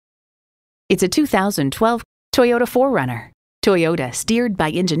It's a 2012 Toyota 4Runner. Toyota, steered by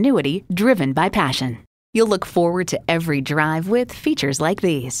ingenuity, driven by passion. You'll look forward to every drive with features like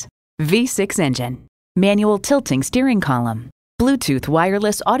these: V6 engine, manual tilting steering column, Bluetooth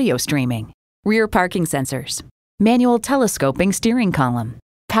wireless audio streaming, rear parking sensors, manual telescoping steering column,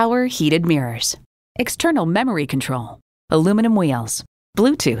 power heated mirrors, external memory control, aluminum wheels,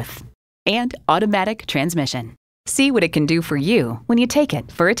 Bluetooth, and automatic transmission. See what it can do for you when you take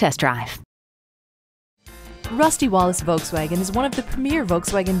it for a test drive. Rusty Wallace Volkswagen is one of the premier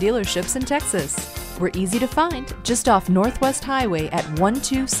Volkswagen dealerships in Texas. We're easy to find just off Northwest Highway at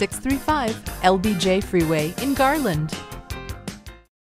 12635 LBJ Freeway in Garland.